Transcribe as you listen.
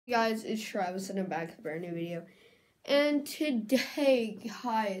Hey guys, it's Travis and I'm back with a brand new video. And today,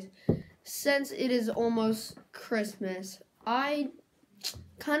 guys, since it is almost Christmas, I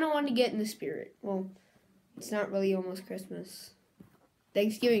kind of want to get in the spirit. Well, it's not really almost Christmas.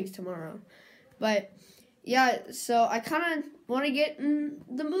 Thanksgiving's tomorrow. But, yeah, so I kind of want to get in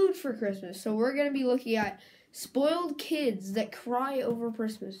the mood for Christmas. So we're going to be looking at spoiled kids that cry over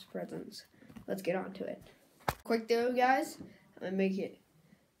Christmas presents. Let's get on to it. Quick though, guys, I'm going to make it.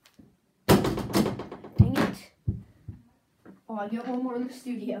 Dang it. Oh, I got one more in the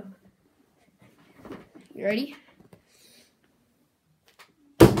studio. You ready?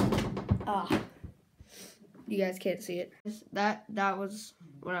 You guys can't see it. That was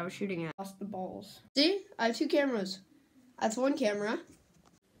what I was shooting at. Lost the balls. See? I have two cameras. That's one camera.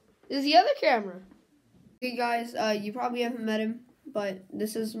 This is the other camera. Okay, guys, you probably haven't met him, but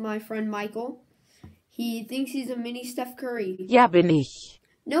this is my friend Michael. He thinks he's a mini Steph Curry. Ja, bin ich.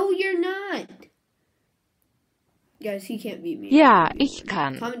 No, you're not. Guys, he can't beat me. Ja, ich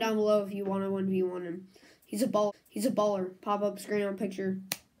kann. Comment down below if you want to 1v1 him. He's a baller. Pop up screen on picture.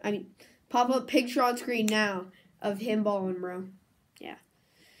 Pop up picture on screen now of him balling, bro. Yeah.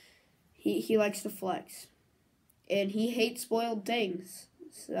 He likes to flex. And he hates spoiled things.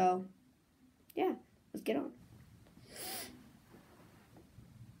 So, yeah. Let's get on.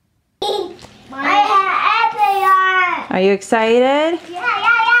 Are you excited?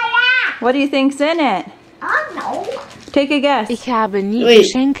 Yeah. What do you think's in it? I know. Take a guess. Ich habe nie Wait,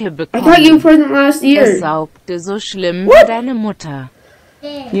 Geschenke I bekommen. got you a present last year. Es saugte so schlimm wie deine Mutter.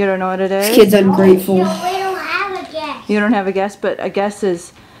 You don't know what it This is? kid's ungrateful. We don't have a guess. You don't have a guess, but a guess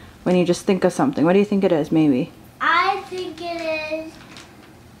is when you just think of something. What do you think it is, maybe? I think it is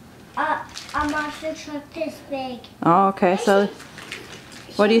a monster truck this big. Oh, okay. So,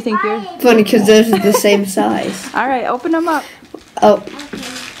 what do you think you're... Funny because those are the same size. All right, open them up. Oh,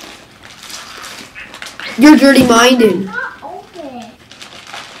 Okay. you're dirty-minded. Not open.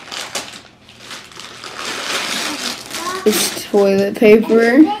 It's toilet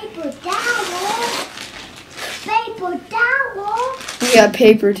paper. Paper towel. Paper towel. We got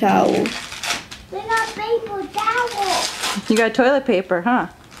paper towel. We got paper towel. You got toilet paper, huh?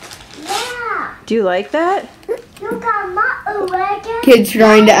 Yeah. Do you like that? You got my wagon. Kids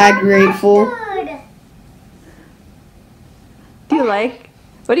trying to act grateful. Do you like...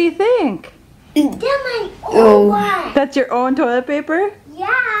 What do you think? They're my Oh. old one. That's your own toilet paper? Yeah.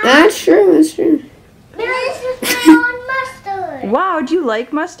 That's true. That's true. This is my own mustard. Wow, do you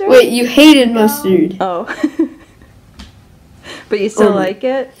like mustard? Wait, you hated mustard. Oh. But you still Oh. like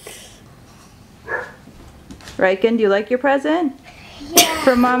it? Riken, do you like your present? Yeah.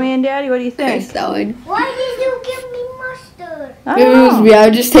 From Mommy and Daddy? What do you think? Thanks, Ellen. Why did you give me mustard? I It don't was know. me. I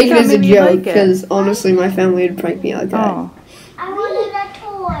would just take it I thought as a maybe you joke like it. because honestly, my family would prank me like that. Oh, I wanted a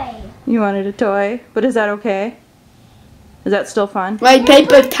toy. you wanted a toy? But is that okay? Is that still fun? My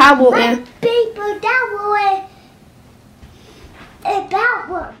paper towel. My paper towel. That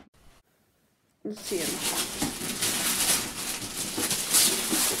one. Let's see him.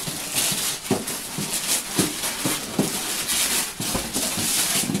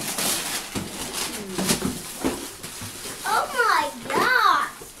 Oh my gosh.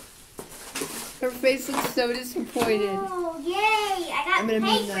 Her face looks so disappointed. Oh yay! I got I'm gonna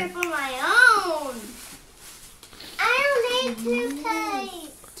move paper that. for my own. I don't need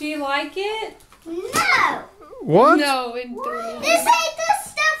toothpaste. Do you like it? No. What? No, in 3. This ain't the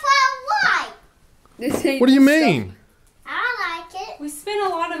stuff I like. This ain't What do you the mean? I like it. We spent a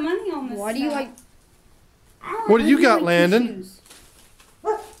lot of money on this. Stuff. Why do you stuff. like? What do you why got, like Landon? tissues?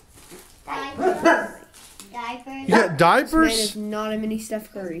 Diapers. Diapers. You got This man diapers? is not a mini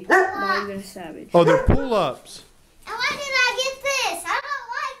Steph Curry. Not even a savage. Oh, they're pull-ups. And why did I get this? I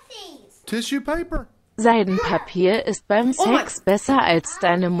don't like these. Tissue paper? Seidenpapier ist beim Oh Sex besser als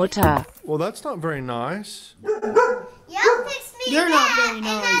deine Mutter. Well, that's not very nice. Y'all fixed me You're not that, very and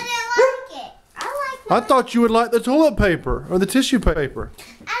nice. I didn't like it. I like I thought you would like the toilet paper or the tissue paper.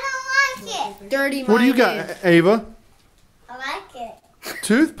 I don't like it. Dirty. What do you got, Ava? I like it.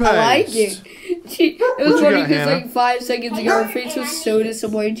 Toothpaste. I like it. It What was you funny got, because Hannah? like 5 seconds ago, her face was so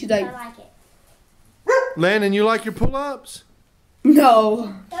disappointed. She's like, I like it. Landon, you like your pull-ups?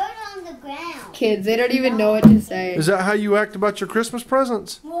 no. Throw it on the ground. Kids, they don't even know what to say. Is that how you act about your Christmas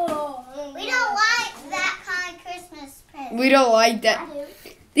presents? We don't like that kind of Christmas present. We don't like that. I do.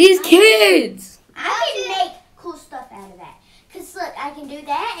 These kids. I can make cool stuff out of that. Cause look, I can do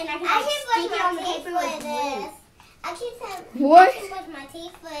that, and I can stick it on the paper with glue. I can What? brush my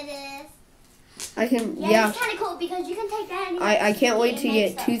teeth with this. I can. Yeah, Yeah. it's kind of cool because you can take that. And I can't wait to make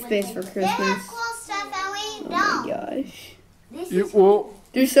get stuff toothpaste for with it. They have Christmas. cool stuff that we Oh my don't. gosh. This You, is well,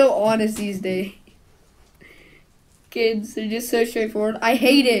 They're so honest these days. Kids, they're just so straightforward. I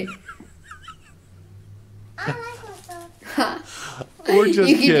hate it. I like my stuff. We're just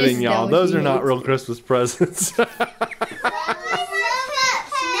You can kidding, just y'all. tell Those she are not hates real it. Christmas presents. Now I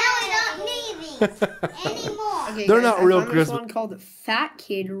don't need these anymore. Okay, They're guys, not I real found this Christmas- one called Fat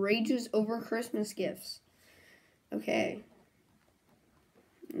Kid Rages Over Christmas Gifts. Okay.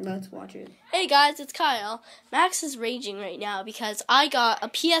 Let's watch it. Hey guys, it's Kyle. Max is raging right now because I got a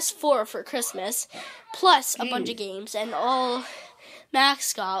PS4 for Christmas, plus a bunch of games, and all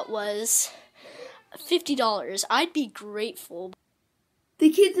Max got was $50. I'd be grateful. The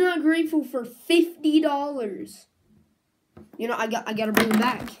kid's not grateful for $50. You know, I gotta bring him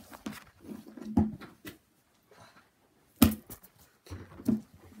back.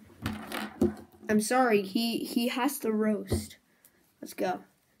 I'm sorry, he has to roast. Let's go.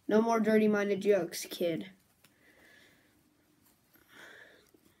 No more dirty-minded jokes, kid.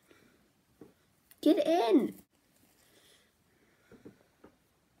 Get in.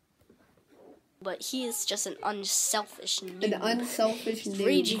 But he is just an unselfish noob. An unselfish He's dude.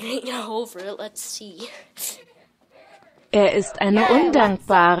 raging right now over it. Let's see. Ist eine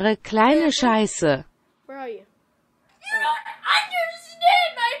undankbare kleine Scheiße. Where are you? You don't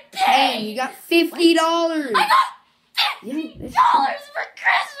understand my Hey, pain. you got $50. I got Yeah, $50 that's for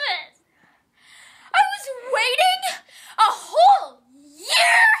Christmas. I was waiting a whole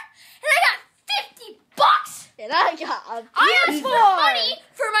year, and I got $50. And I got a I asked for PS4. money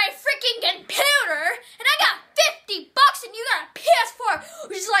for my freaking computer, and I got $50, and you got a PS4,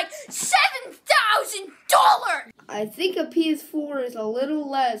 which is like $7,000. I think a PS4 is a little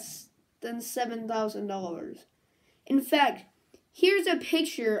less than $7,000. In fact, here's a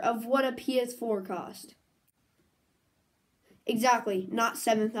picture of what a PS4 cost. Exactly, not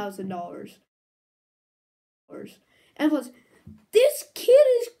 $7,000. And plus, this kid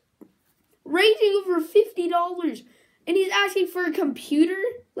is raging over $50, and he's asking for a computer?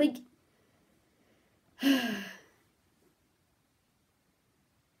 Like,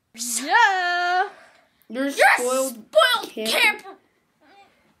 Yeah. you're You're a spoiled. spoiled kid. camp.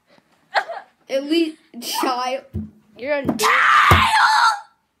 At least, child. You're a Kyle!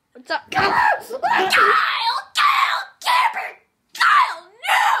 What's up? Kyle! Camper! Kyle,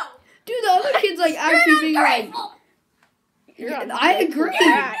 no! Dude, the other kid's like actually being like, Ungrateful. I agree.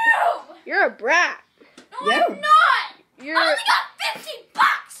 brat. No! You're a brat. No, Yeah. I'm not! You're I only got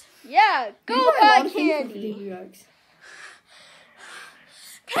 $50! yeah. You Go buy a lot buy of things for candy. $50.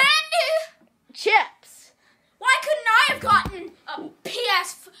 Candy! Chips. Why couldn't I have gotten a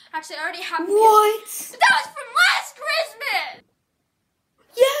PS... Actually, I already have a PS. What? But that was from last Christmas!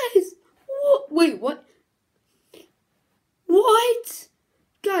 Yes. Wait, what? What?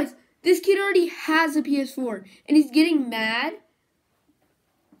 Guys, this kid already has a PS4, and he's getting mad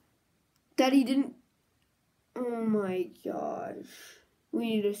that he didn't. Oh my gosh. We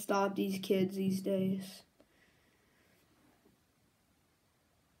need to stop these kids these days.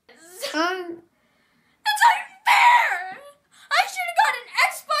 That's unfair! I should have got an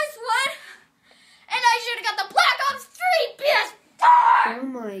Xbox One, and I should have got the Black Ops 3 PS4! Oh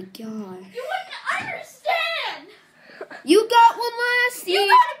my gosh. You wouldn't understand! You got one last You year.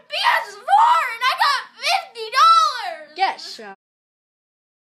 got a PS4, and I got $50! Yes. Sean.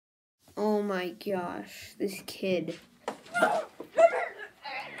 Oh my gosh, this kid.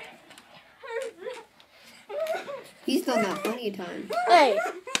 He's done that plenty of times. Hey,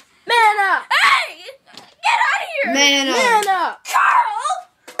 man up. Hey! Get out of here! Man up. Man up.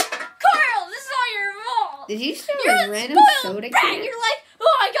 Carl, this is all your fault! Did you start You're a a random spoiled soda brat! can? You're like,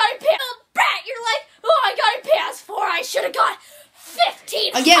 oh, I got a brat! You're like, oh, I got a PS4! I should have got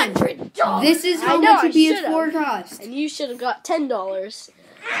 $1,500! This is how I know, much a I PS4 costs. And you should have got $10.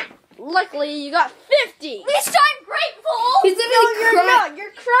 Luckily, you got $50. At least I'm grateful! He's No, literally you're crying. not.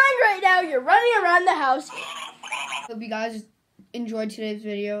 You're crying right now. You're running around the house. Hope you guys enjoyed today's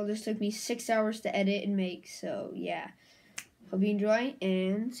video. This took me 6 hours to edit and make, so yeah. Hope you enjoy,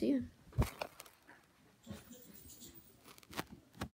 and see you.